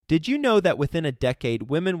Did you know that within a decade,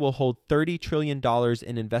 women will hold $30 trillion in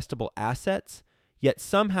investable assets? Yet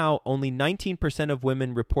somehow only 19% of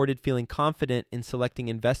women reported feeling confident in selecting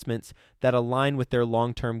investments that align with their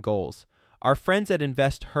long-term goals. Our friends at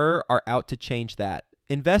InvestHer are out to change that.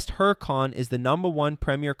 InvestHerCon is the #1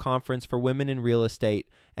 premier conference for women in real estate,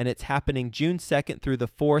 and it's happening June 2nd through the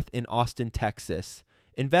 4th in Austin, Texas.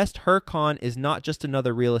 InvestHerCon is not just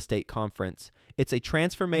another real estate conference. It's a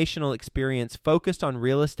transformational experience focused on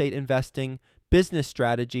real estate investing, business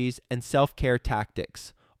strategies, and self-care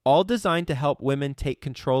tactics, all designed to help women take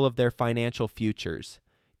control of their financial futures.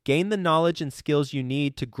 Gain the knowledge and skills you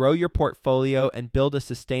need to grow your portfolio and build a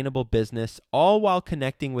sustainable business, all while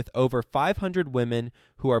connecting with over 500 women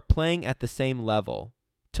who are playing at the same level.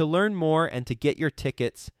 To learn more and to get your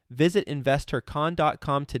tickets, visit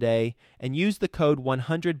InvestHerCon.com today and use the code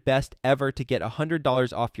 100BESTEVER to get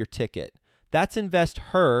 $100 off your ticket. That's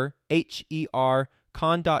InvestHer, H-E-R,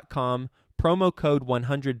 con.com, promo code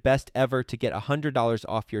 100BESTEVER to get $100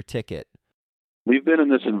 off your ticket. We've been in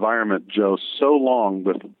this environment, Joe, so long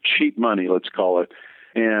with cheap money, let's call it,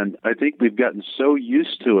 and I think we've gotten so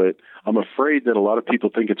used to it, I'm afraid that a lot of people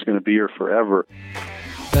think it's going to be here forever.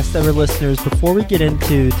 Best Ever listeners, before we get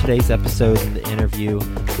into today's episode and the interview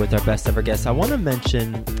with our Best Ever guests, I want to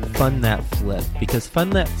mention Fund That Flip, because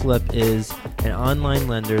Fund That Flip is an online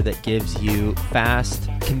lender that gives you fast,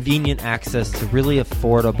 convenient access to really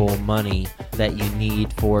affordable money that you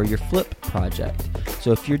need for your flip project.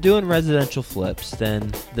 So if you're doing residential flips,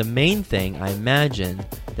 then the main thing I imagine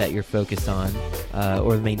that you're focused on,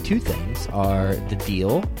 or the main two things, are the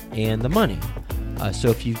deal and the money. So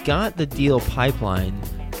if you've got the deal pipeline,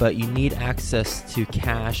 but you need access to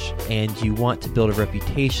cash and you want to build a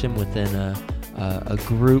reputation within a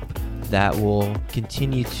group that will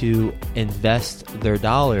continue to invest their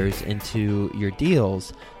dollars into your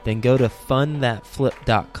deals, then go to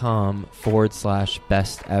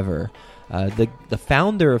fundthatflip.com/bestever. The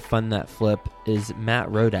founder of Fund That Flip is Matt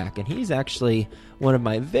Rodak, and he's actually one of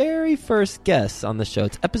my very first guests on the show.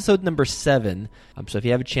 It's episode number 7. So if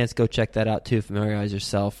you have a chance, go check that out too. Familiarize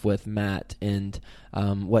yourself with Matt and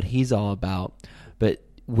what he's all about. But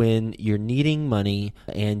when you're needing money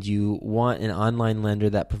and you want an online lender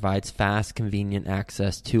that provides fast, convenient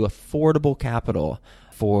access to affordable capital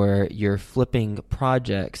for your flipping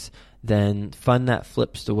projects, then Fund That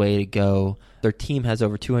Flip's the way to go. Their team has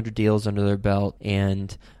over 200 deals under their belt,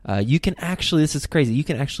 and you can actually, this is crazy, you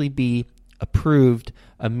can actually be approved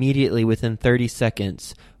immediately within 30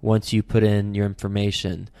 seconds once you put in your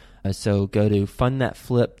information. So go to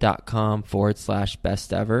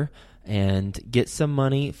fundthatflip.com/bestever and get some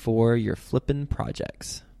money for your flipping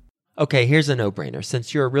projects. Okay, here's a no-brainer.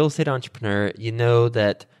 Since you're a real estate entrepreneur, you know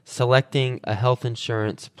that selecting a health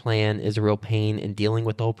insurance plan is a real pain, and dealing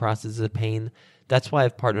with the whole process is a pain. That's why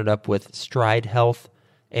I've partnered up with Stride Health,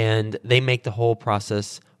 and they make the whole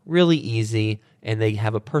process really easy, and they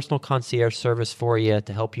have a personal concierge service for you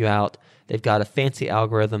to help you out. They've got a fancy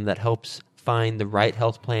algorithm that helps find the right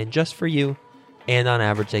health plan just for you, and on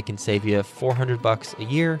average, they can save you $400 a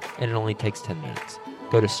year, and it only takes 10 minutes.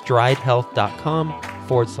 Go to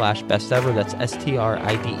stridehealth.com/bestever. That's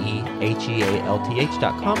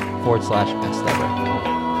stridehealth.com/bestever.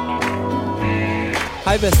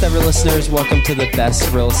 Hi, Best Ever listeners. Welcome to the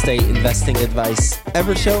Best Real Estate Investing Advice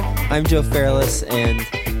Ever show. I'm Joe Fairless, and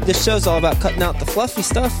this show's all about cutting out the fluffy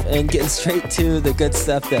stuff and getting straight to the good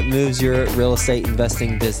stuff that moves your real estate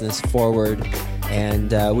investing business forward.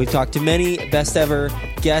 And we've talked to many Best Ever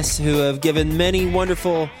guests who have given many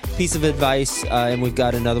wonderful pieces of advice, and we've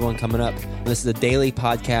got another one coming up. This is a daily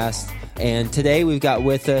podcast, and today we've got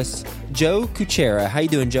with us Joe Kuchera. How you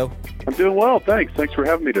doing, Joe? I'm doing well, thanks. Thanks for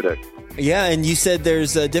having me today. Yeah, and you said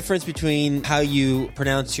there's a difference between how you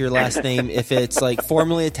pronounce your last name, if it's like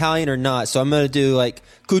formally Italian or not. So I'm going to do like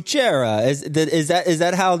Kuchera. Is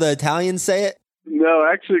that how the Italians say it? No,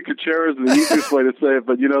 actually, Kuchera is the easiest way to say it,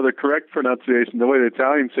 but the correct pronunciation, the way the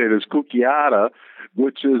Italians say it, is cucchiara,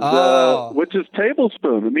 which is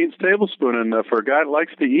tablespoon. It means tablespoon, and for a guy that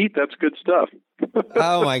likes to eat, that's good stuff.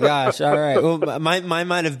 Oh my gosh! All right, well, mine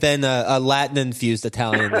might have been a Latin-infused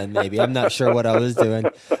Italian then, maybe. I'm not sure what I was doing,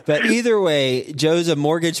 but either way, Joe's a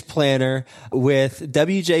mortgage planner with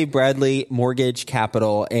W.J. Bradley Mortgage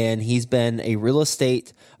Capital, and he's been a real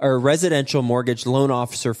estate or residential mortgage loan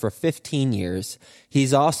officer for 15 years.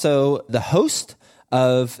 He's also the host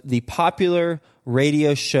of the popular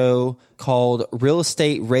radio show called Real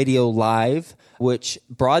Estate Radio Live, which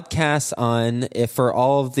broadcasts on, for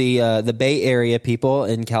all of the Bay Area people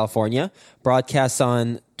in California, broadcasts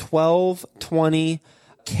on 1220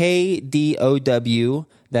 KDOW,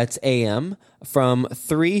 that's AM, from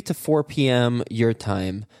 3 to 4 p.m. your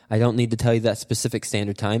time. I don't need to tell you that specific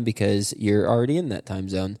standard time because you're already in that time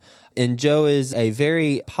zone. And Joe is a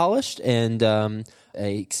very polished and a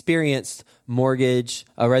experienced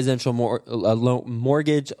residential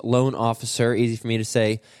mortgage loan officer, easy for me to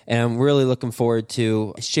say. And I'm really looking forward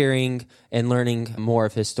to sharing and learning more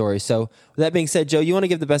of his story. So with that being said, Joe, you want to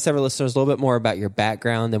give the best ever listeners a little bit more about your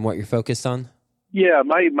background and what you're focused on? Yeah,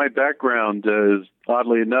 my background is,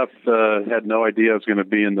 oddly enough, had no idea I was going to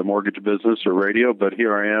be in the mortgage business or radio, but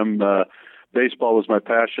here I am. Baseball was my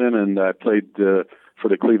passion, and I played for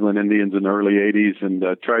the Cleveland Indians in the early 80s and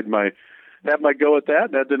had my go at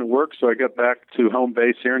that. That didn't work, so I got back to home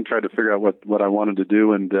base here and tried to figure out what I wanted to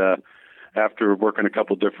do. And after working a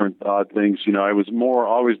couple different odd things, I was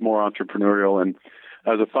always more entrepreneurial. And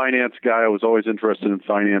as a finance guy, I was always interested in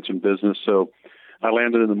finance and business. So I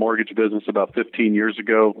landed in the mortgage business about 15 years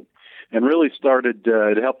ago and really started,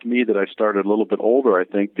 it helped me that I started a little bit older, I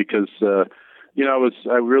think, because, I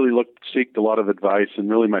really seeked a lot of advice, and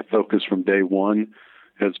really my focus from day one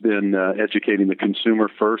has been educating the consumer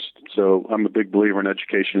first. So I'm a big believer in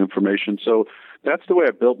education information. So that's the way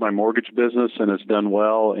I built my mortgage business, and has done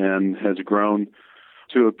well and has grown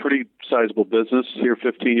to a pretty sizable business here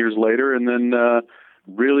 15 years later. And then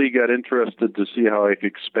really got interested to see how I could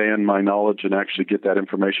expand my knowledge and actually get that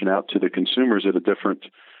information out to the consumers at a different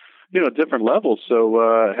level.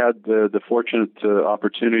 So had the fortunate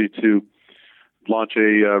opportunity to launch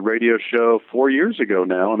a radio show 4 years ago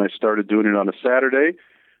now, and I started doing it on a Saturday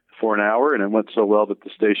for an hour, and it went so well that the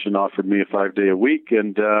station offered me a 5-day a week.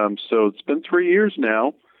 And so it's been 3 years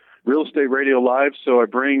now, Real Estate Radio Live. So I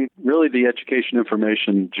bring really the education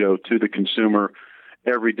information, Joe, to the consumer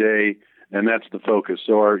every day, and that's the focus.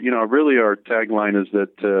 So our tagline is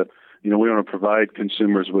that, we want to provide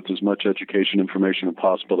consumers with as much education information as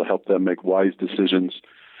possible to help them make wise decisions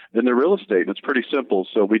in their real estate. And it's pretty simple.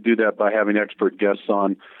 So we do that by having expert guests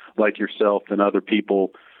on, like yourself and other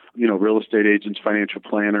people, real estate agents, financial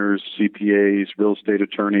planners, CPAs, real estate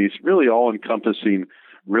attorneys, really all encompassing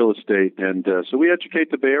real estate. And so we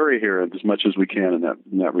educate the Bay Area here as much as we can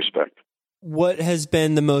in that respect. What has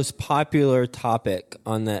been the most popular topic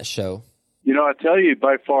on that show? I tell you,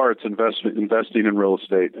 by far, it's investing in real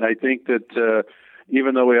estate. I think that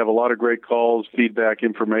even though we have a lot of great calls, feedback,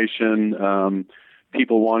 information,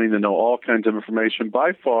 people wanting to know all kinds of information,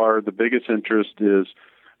 by far the biggest interest is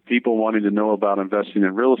people wanting to know about investing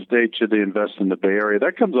in real estate. Should they invest in the Bay Area?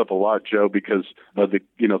 That comes up a lot, Joe, because of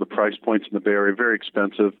the price points in the Bay Area, very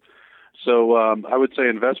expensive. So I would say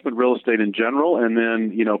investment real estate in general, and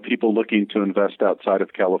then people looking to invest outside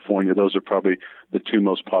of California. Those are probably the two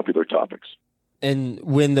most popular topics. And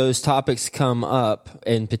when those topics come up,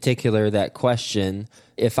 in particular that question,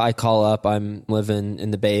 if I call up, I'm living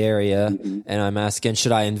in the Bay Area, and I'm asking,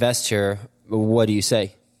 should I invest here? What do you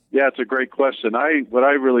say? Yeah, it's a great question. What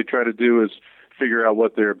I really try to do is figure out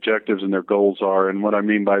what their objectives and their goals are. And what I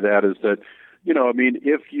mean by that is that,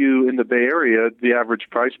 if you, in the Bay Area, the average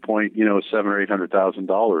price point, is $700,000 or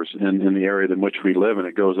 $800,000 in the area in which we live, and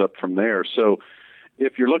it goes up from there. So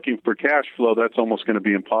if you're looking for cash flow, that's almost going to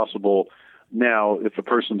be impossible. Now, if a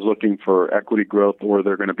person's looking for equity growth, or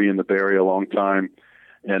they're going to be in the Bay Area a long time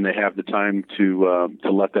and they have the time to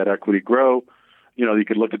let that equity grow, you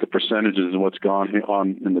could look at the percentages and what's gone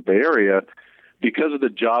on in the Bay Area. Because of the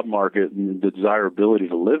job market and the desirability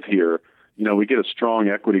to live here, we get a strong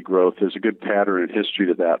equity growth. There's a good pattern and history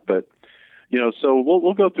to that. But, so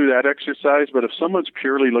we'll go through that exercise. But if someone's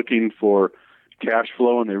purely looking for cash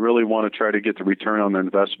flow and they really want to try to get the return on their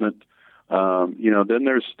investment, then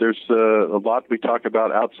there's a lot we talk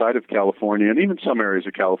about outside of California, and even some areas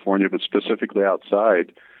of California, but specifically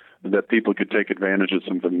outside, that people could take advantage of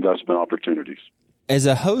some investment opportunities. As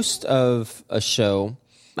a host of a show,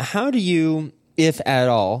 how do you, if at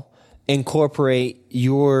all, incorporate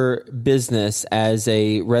your business as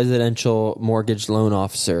a residential mortgage loan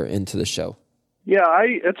officer into the show? Yeah,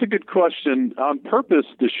 that's a good question. On purpose,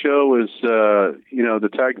 the show is, the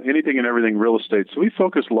tag, anything and everything real estate. So we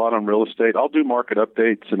focus a lot on real estate. I'll do market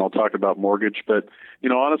updates and I'll talk about mortgage. But,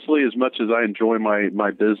 honestly, as much as I enjoy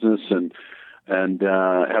my business and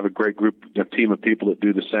have a great team of people that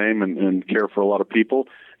do the same and care for a lot of people,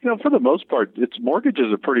 for the most part,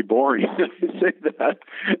 mortgages are pretty boring. I say that.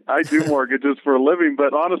 I do mortgages for a living,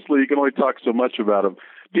 but honestly, you can only talk so much about them.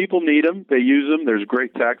 People need them. They use them. There's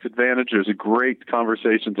great tax advantage. There's a great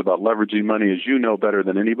conversations about leveraging money, as you know better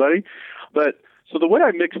than anybody. But so the way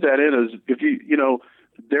I mix that in is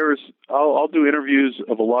I'll do interviews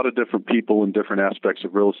of a lot of different people in different aspects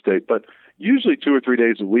of real estate, but usually 2 or 3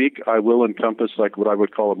 days a week, I will encompass like what I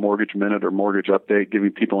would call a mortgage minute or mortgage update,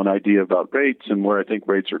 giving people an idea about rates and where I think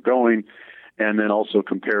rates are going. and then also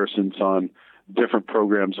comparisons on different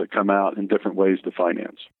programs that come out and different ways to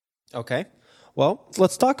finance. Okay. Well,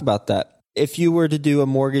 let's talk about that. If you were to do a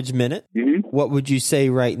mortgage minute, what would you say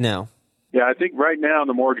right now? Yeah, I think right now in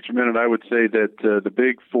the mortgage minute, I would say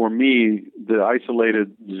that for me, the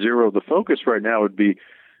isolated zero, the focus right now would be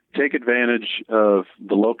take advantage of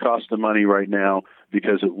the low cost of money right now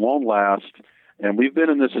because it won't last. And we've been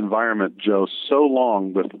in this environment, Joe, so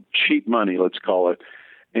long with cheap money, let's call it.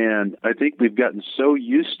 And I think we've gotten so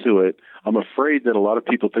used to it, I'm afraid that a lot of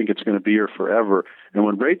people think it's going to be here forever. And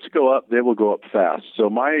when rates go up, they will go up fast. So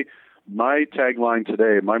my tagline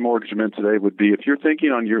today, my mortgage minute today would be if you're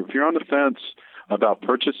on the fence about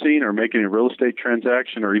purchasing or making a real estate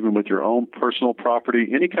transaction or even with your own personal property,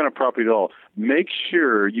 any kind of property at all, make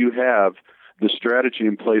sure you have the strategy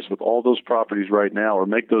in place with all those properties right now or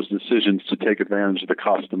make those decisions to take advantage of the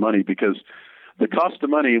cost of money because the cost of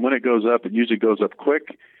money, when it goes up, it usually goes up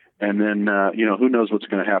quick. And then, who knows what's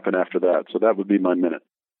going to happen after that. So that would be my minute.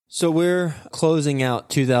 So we're closing out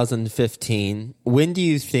 2015. When do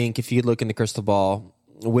you think, if you look in the crystal ball,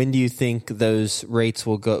 when do you think those rates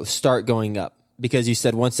will start going up? Because you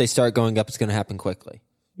said once they start going up, it's going to happen quickly.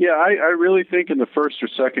 Yeah, I really think in the first or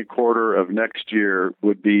second quarter of next year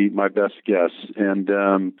would be my best guess. And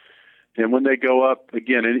when they go up,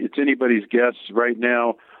 again, it's anybody's guess. Right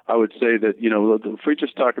now, I would say that, if we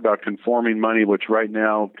just talk about conforming money, which right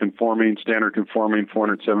now standard conforming,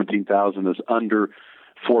 $417,000 is under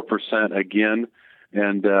 4% again.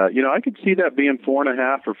 And, I could see that being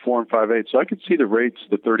 4.5 or 4 5/8. So I could see the rates,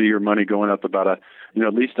 the 30-year money going up about at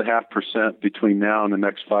least 0.5% between now and the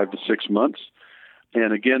next 5 to 6 months.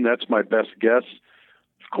 And again, that's my best guess.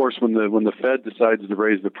 Of course, when the Fed decides to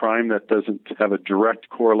raise the prime, that doesn't have a direct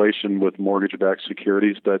correlation with mortgage-backed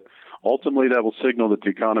securities, but ultimately that will signal that the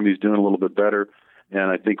economy is doing a little bit better. And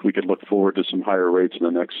I think we could look forward to some higher rates in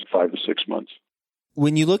the next 5 to 6 months.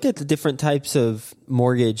 When you look at the different types of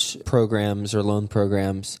mortgage programs or loan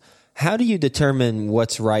programs, how do you determine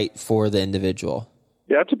what's right for the individual?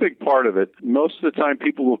 Yeah, that's a big part of it. Most of the time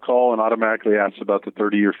people will call and automatically ask about the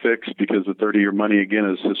 30-year fix because the 30-year money, again,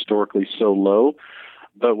 is historically so low.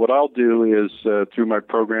 But what I'll do is through my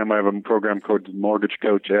program, I have a program called Mortgage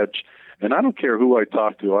Coach Edge, and I don't care who I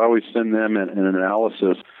talk to. I always send them an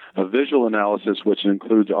analysis, a visual analysis, which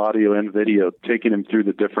includes audio and video, taking them through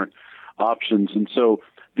the different options. And so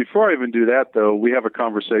before I even do that, though, we have a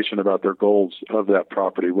conversation about their goals of that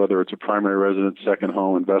property, whether it's a primary residence, second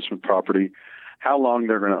home, investment property, how long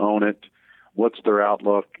they're going to own it, what's their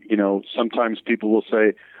outlook. Sometimes people will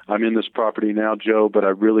say, I'm in this property now, Joe, but I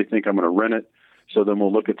really think I'm going to rent it. So then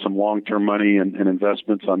we'll look at some long-term money and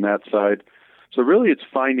investments on that side. So really it's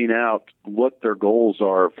finding out what their goals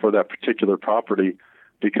are for that particular property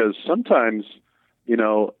because sometimes,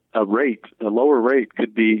 a lower rate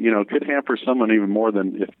could be, could hamper someone even more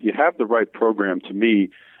than if you have the right program, to me,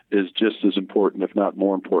 is just as important, if not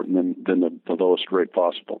more important than the lowest rate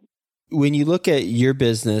possible. When you look at your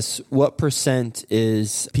business, what percent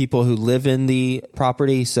is people who live in the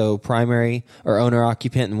property, so primary or owner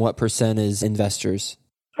occupant, and what percent is investors?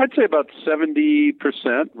 I'd say about 70%,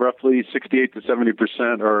 roughly 68 to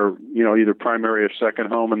 70% are, either primary or second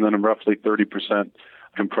home, and then roughly 30%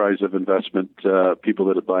 comprised of investment,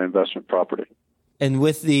 people that buy investment property. And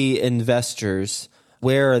with the investors,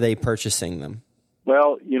 where are they purchasing them?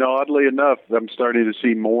 Well, oddly enough, I'm starting to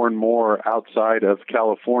see more and more outside of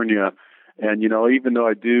California. And, even though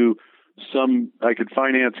I could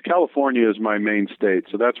finance, California is my main state.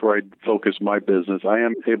 So that's where I focus my business. I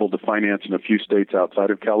am able to finance in a few states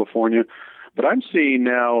outside of California. But I'm seeing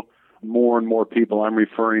now more and more people I'm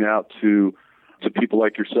referring out to people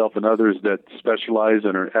like yourself and others that specialize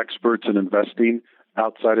and are experts in investing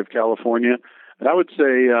outside of California. And I would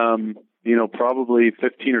say, probably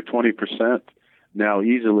 15 or 20% now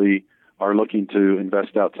easily are looking to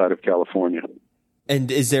invest outside of California.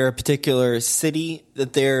 And is there a particular city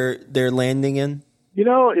that they're landing in?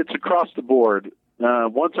 It's across the board.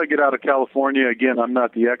 Once I get out of California, again, I'm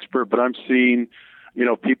not the expert, but I'm seeing,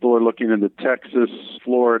 people are looking into Texas,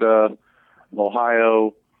 Florida,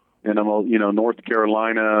 Ohio, and North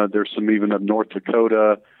Carolina. There's some even up North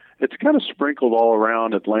Dakota. It's kind of sprinkled all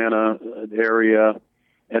around Atlanta area.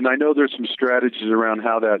 And I know there's some strategies around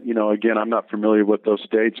how that, again, I'm not familiar with those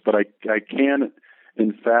states, but I can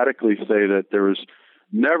emphatically say that there was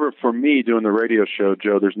never, for me doing the radio show,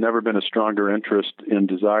 Joe, there's never been a stronger interest and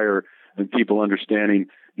desire in people understanding,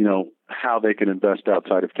 how they can invest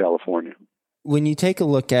outside of California. When you take a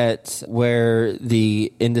look at where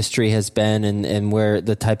the industry has been and where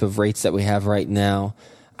the type of rates that we have right now,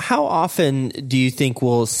 how often do you think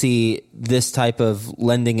we'll see this type of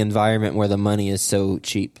lending environment where the money is so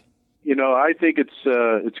cheap? I think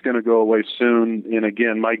it's going to go away soon. And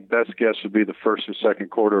again, my best guess would be the first or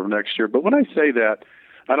second quarter of next year. But when I say that,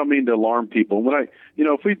 I don't mean to alarm people. When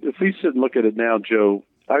if we sit and look at it now, Joe,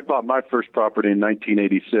 I bought my first property in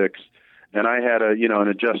 1986, and I had an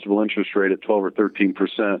adjustable interest rate at 12 or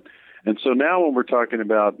 13%. And so now when we're talking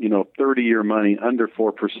about 30-year money under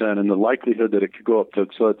 4%, and the likelihood that it could go up to,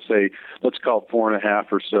 so let's call it 4.5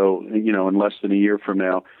 or so, in less than a year from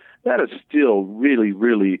now, that is still really,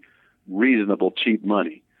 really reasonable, cheap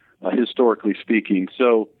money, historically speaking.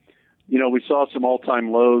 So, we saw some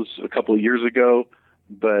all-time lows a couple of years ago,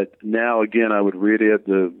 but now, again, I would read it.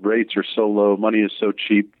 The rates are so low, money is so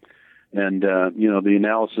cheap, and, the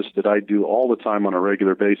analysis that I do all the time on a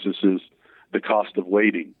regular basis is the cost of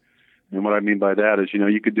waiting. And what I mean by that is,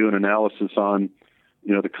 you could do an analysis on,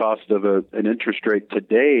 the cost of an interest rate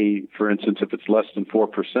today, for instance, if it's less than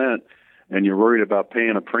 4%, and you're worried about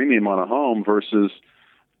paying a premium on a home versus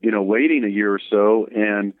waiting a year or so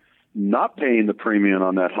and not paying the premium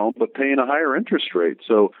on that home, but paying a higher interest rate.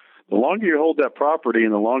 So the longer you hold that property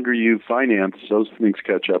and the longer you finance, those things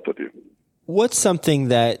catch up with you. What's something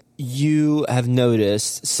that you have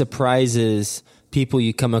noticed surprises people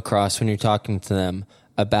you come across when you're talking to them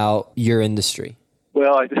about your industry?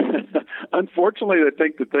 Well, unfortunately, I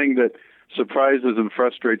think the thing that surprises and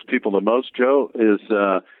frustrates people the most, Joe, is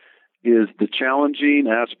the challenging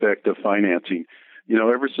aspect of financing.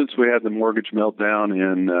 Ever since we had the mortgage meltdown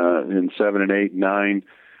in 7 and 8 and 9,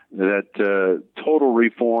 that total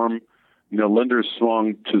reform, lenders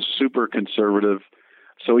swung to super conservative.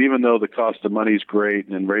 So even though the cost of money is great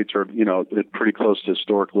and rates are, pretty close to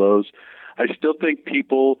historic lows, I still think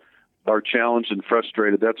people are challenged and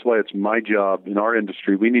frustrated. That's why it's my job in our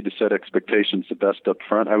industry. We need to set expectations the best up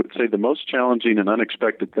front. I would say the most challenging and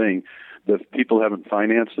unexpected thing that people haven't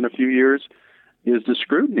financed in a few years is the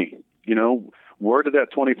scrutiny. Where did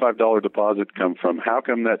that $25 deposit come from? How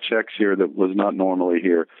come that check's here that was not normally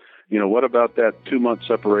here? What about that 2-month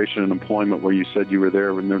separation in employment where you said you were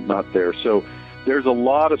there when they're not there? So there's a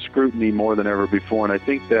lot of scrutiny more than ever before, and I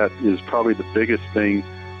think that is probably the biggest thing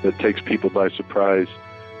that takes people by surprise,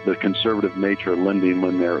 the conservative nature of lending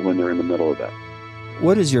when they're in the middle of that.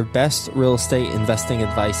 What is your best real estate investing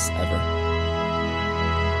advice ever?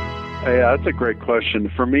 Yeah, that's a great question.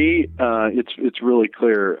 For me, it's really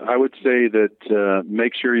clear. I would say that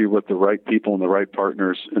make sure you're with the right people and the right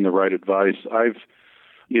partners and the right advice. I've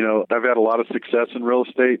had a lot of success in real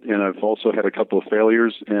estate, and I've also had a couple of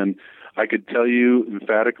failures. And I could tell you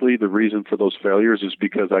emphatically the reason for those failures is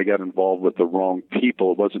because I got involved with the wrong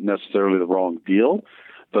people. It wasn't necessarily the wrong deal,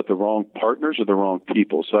 but the wrong partners or the wrong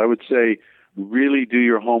people. So I would say really do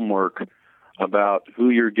your homework about who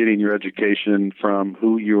you're getting your education from,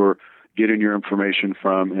 who you're getting your information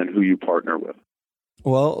from, and who you partner with.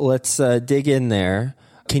 Well, let's dig in there.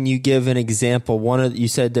 Can you give an example? You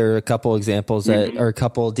said there are a couple examples that or a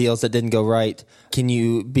couple of deals that didn't go right. Can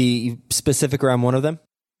you be specific around one of them?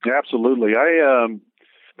 Absolutely. I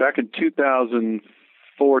back in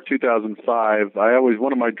 2004, 2005,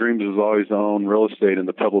 one of my dreams was always to own real estate in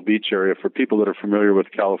the Pebble Beach area. For people that are familiar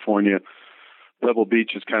with California, Pebble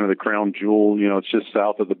Beach is kind of the crown jewel. It's just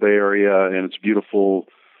south of the Bay Area, and it's beautiful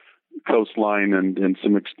coastline and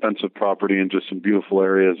some expensive property and just some beautiful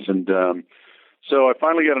areas. And so I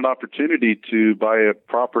finally got an opportunity to buy a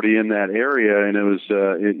property in that area, and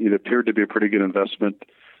it appeared to be a pretty good investment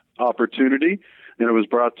opportunity. And it was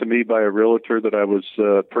brought to me by a realtor that I was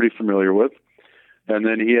pretty familiar with. And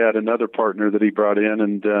then he had another partner that he brought in,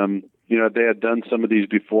 and they had done some of these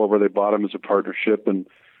before where they bought them as a partnership. And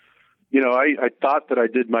I thought that I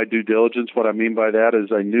did my due diligence. What I mean by that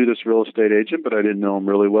is I knew this real estate agent, but I didn't know him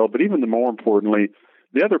really well. But even more importantly,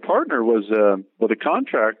 the other partner was a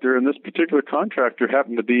contractor, and this particular contractor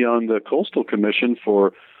happened to be on the Coastal Commission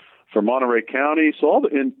for Monterey County. So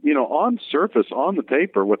on surface, on the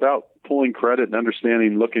paper, without pulling credit and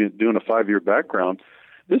understanding, looking at doing a 5-year background,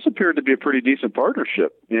 this appeared to be a pretty decent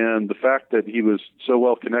partnership. And the fact that he was so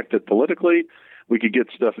well connected politically, we could get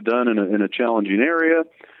stuff done in a challenging area.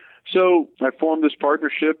 So I formed this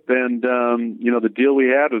partnership, and the deal we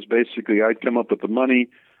had was basically I'd come up with the money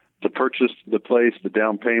to purchase the place, the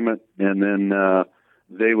down payment, and then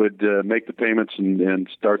they would make the payments and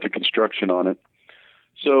start the construction on it.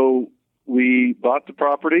 So we bought the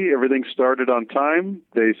property. Everything started on time.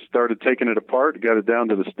 They started taking it apart, got it down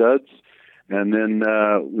to the studs, and then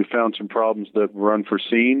we found some problems that were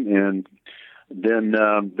unforeseen. And then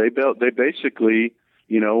they basically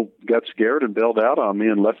got scared and bailed out on me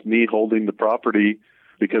and left me holding the property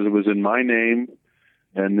because it was in my name.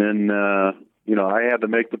 And then, I had to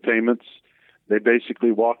make the payments. They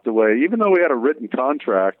basically walked away. Even though we had a written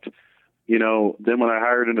contract, then when I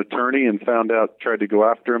hired an attorney and tried to go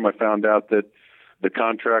after him, I found out that the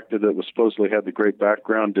contractor that was supposedly had the great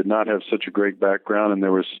background did not have such a great background, and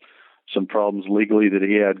there was some problems legally that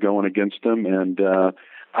he had going against him. And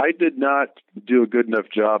I did not do a good enough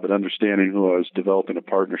job at understanding who I was developing a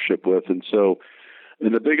partnership with. And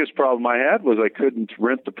the biggest problem I had was I couldn't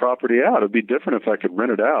rent the property out. It'd be different if I could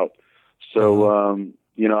rent it out. So,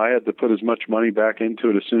 I had to put as much money back into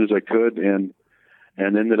it as soon as I could, and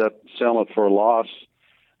ended up selling it for a loss.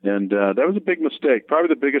 And that was a big mistake, probably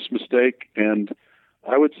the biggest mistake. And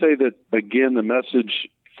I would say that, again, the message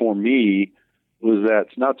for me was that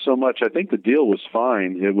it's not so much, I think the deal was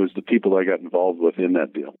fine. It was the people I got involved with in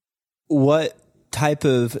that deal. What type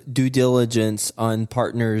of due diligence on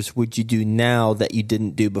partners would you do now that you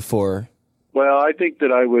didn't do before? Well, I think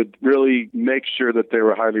that I would really make sure that they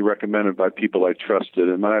were highly recommended by people I trusted.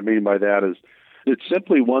 And what I mean by that is, it's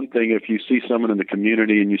simply one thing if you see someone in the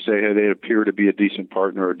community and you say, hey, they appear to be a decent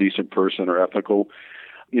partner or a decent person or ethical.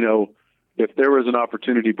 If there was an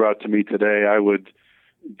opportunity brought to me today, I would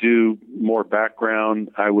do more background.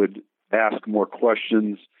 I would ask more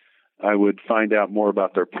questions. I would find out more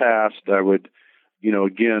about their past. I would,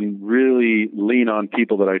 again, really lean on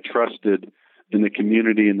people that I trusted in the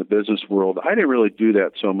community, in the business world. I didn't really do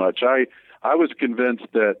that so much. I was convinced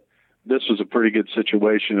that this was a pretty good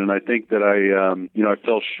situation, and I think that I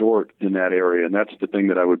fell short in that area, and that's the thing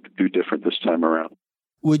that I would do different this time around.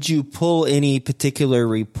 Would you pull any particular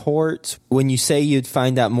reports? When you say you'd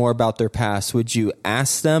find out more about their past, would you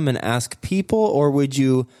ask them and ask people, or would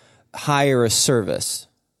you hire a service?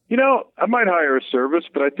 I might hire a service,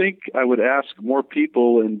 but I think I would ask more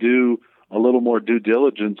people and do a little more due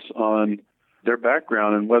diligence on their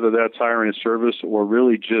background, and whether that's hiring a service or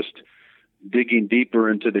really just digging deeper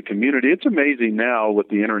into the community. It's amazing now with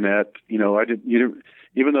the internet.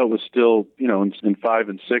 Even though it was still, in 5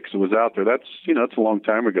 and 6, it was out there. That's a long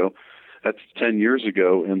time ago. That's 10 years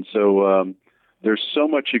ago. And so there's so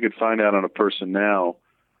much you could find out on a person now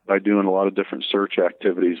by doing a lot of different search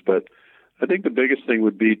activities. But I think the biggest thing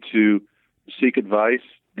would be to seek advice.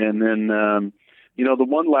 And then, the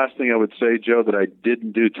one last thing I would say, Joe, that I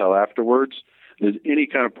didn't do till afterwards is any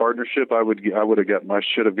kind of partnership. I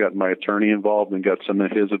should have gotten my attorney involved and got some of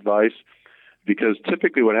his advice, because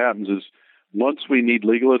typically what happens is once we need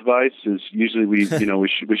legal advice is usually we should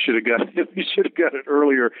have got it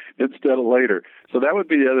earlier instead of later. So that would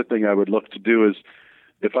be the other thing I would look to do is,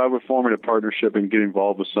 if I were forming a partnership and get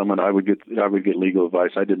involved with someone, I would get legal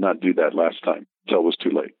advice. I did not do that last time until it was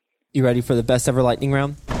too late. You ready for the best ever lightning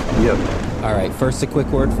round? Yes. All right. First, a quick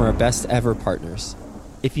word from our best ever partners.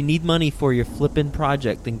 If you need money for your flipping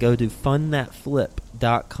project, then go to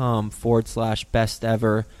fundthatflip.com/best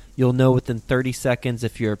ever. You'll know within 30 seconds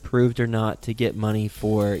if you're approved or not to get money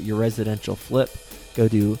for your residential flip. Go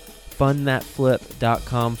to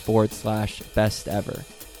fundthatflip.com/best ever.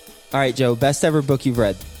 All right, Joe, best ever book you've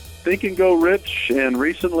read. Think and Go Rich, and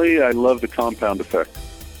recently I love The Compound Effect.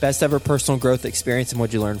 Best ever personal growth experience, and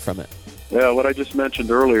what'd you learn from it? Yeah, what I just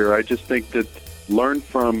mentioned earlier, I just think that learn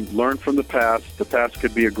from the past. The past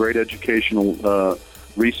could be a great educational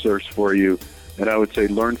resource for you. And I would say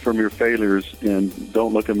learn from your failures and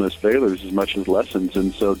don't look at them as failures as much as lessons.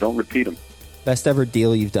 And so don't repeat them. Best ever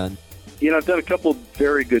deal you've done? I've done a couple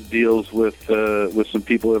very good deals with some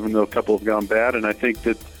people, even though a couple have gone bad. And I think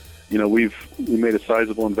that, we made a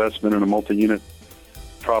sizable investment in a multi-unit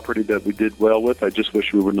property that we did well with. I just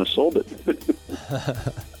wish we wouldn't have sold it.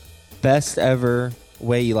 Best ever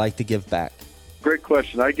way you like to give back? Great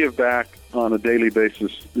question. I give back on a daily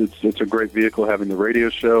basis. It's a great vehicle having the radio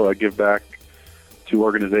show. I give back to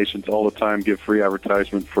organizations all the time, give free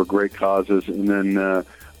advertisement for great causes, and then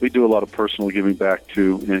we do a lot of personal giving back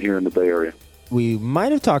too here in the Bay Area. We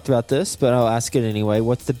might have talked about this, but I'll ask it anyway.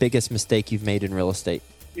 What's the biggest mistake you've made in real estate?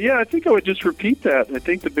 Yeah, I think I would just repeat that. I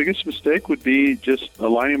think the biggest mistake would be just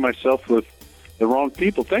aligning myself with the wrong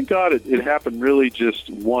people. Thank God it happened really just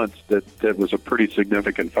once that was a pretty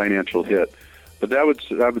significant financial hit. But I would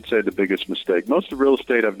say the biggest mistake. Most of real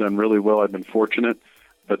estate I've done really well. I've been fortunate,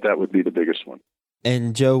 but that would be the biggest one.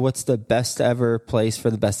 And Joe, what's the best ever place for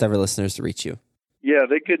the best ever listeners to reach you? Yeah,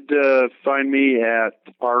 they could find me at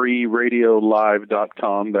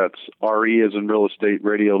RERadiolive.com. That's RE as in real estate,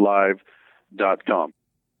 radiolive.com.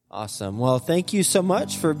 Awesome. Well, thank you so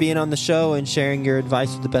much for being on the show and sharing your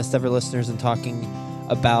advice with the best ever listeners and talking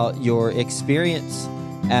about your experience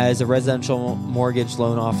as a residential mortgage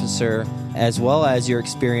loan officer, as well as your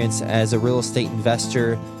experience as a real estate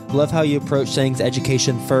investor. Love how you approach things,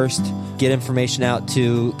 education first, get information out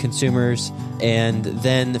to consumers, and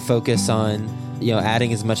then focus on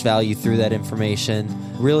adding as much value through that information.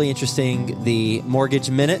 Really interesting, the mortgage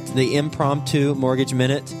minute, the impromptu mortgage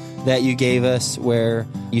minute that you gave us, where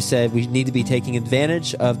you said we need to be taking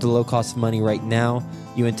advantage of the low cost of money right now.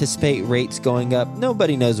 You anticipate rates going up.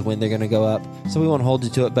 Nobody knows when they're going to go up, so we won't hold you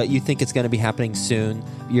to it, but you think it's going to be happening soon.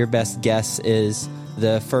 Your best guess is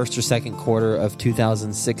the first or second quarter of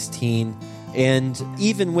 2016. And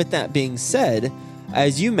even with that being said,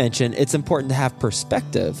 as you mentioned, it's important to have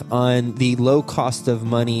perspective on the low cost of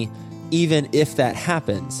money, even if that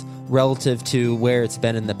happens, relative to where it's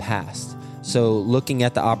been in the past. So looking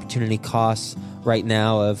at the opportunity costs right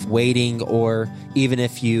now of waiting, or even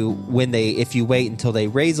if you wait until they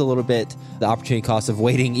raise a little bit, the opportunity cost of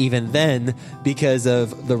waiting even then, because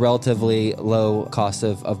of the relatively low cost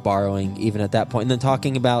of borrowing even at that point. And then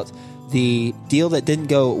talking about the deal that didn't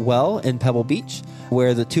go well in Pebble Beach,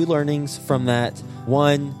 where the two learnings from that: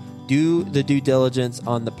 one, do the due diligence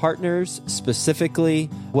on the partners. Specifically,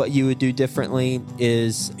 what you would do differently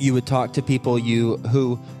is you would talk to people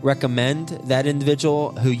who recommend that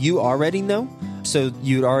individual who you already know. So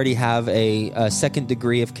you'd already have a second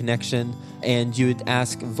degree of connection, and you would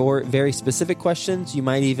ask very specific questions. You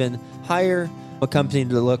might even hire a company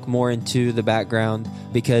to look more into the background,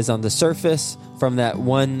 because on the surface, from that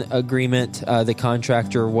one agreement, the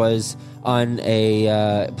contractor was on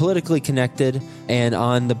a politically connected and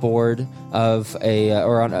on the board of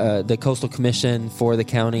the Coastal Commission for the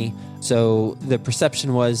county. So the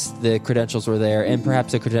perception was the credentials were there, and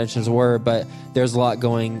perhaps the credentials were, but there's a lot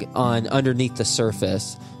going on underneath the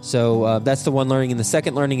surface. So that's the one learning. And the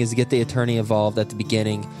second learning is to get the attorney involved at the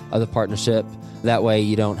beginning of the partnership. That way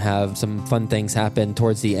you don't have some fun things happen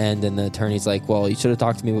towards the end and the attorney's like, well, you should have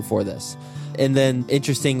talked to me before this. And then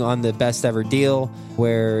interesting on the best ever deal,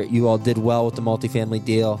 where you all did well with the multifamily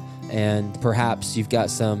deal, and perhaps you've got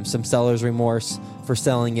some seller's remorse for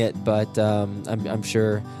selling it, but I'm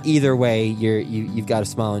sure either way you've got a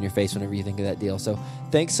smile on your face whenever you think of that deal. So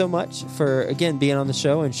thanks so much for, again, being on the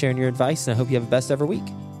show and sharing your advice, and I hope you have the best ever week.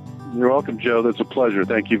 You're welcome, Joe. That's a pleasure.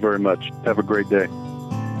 Thank you very much. Have a great day.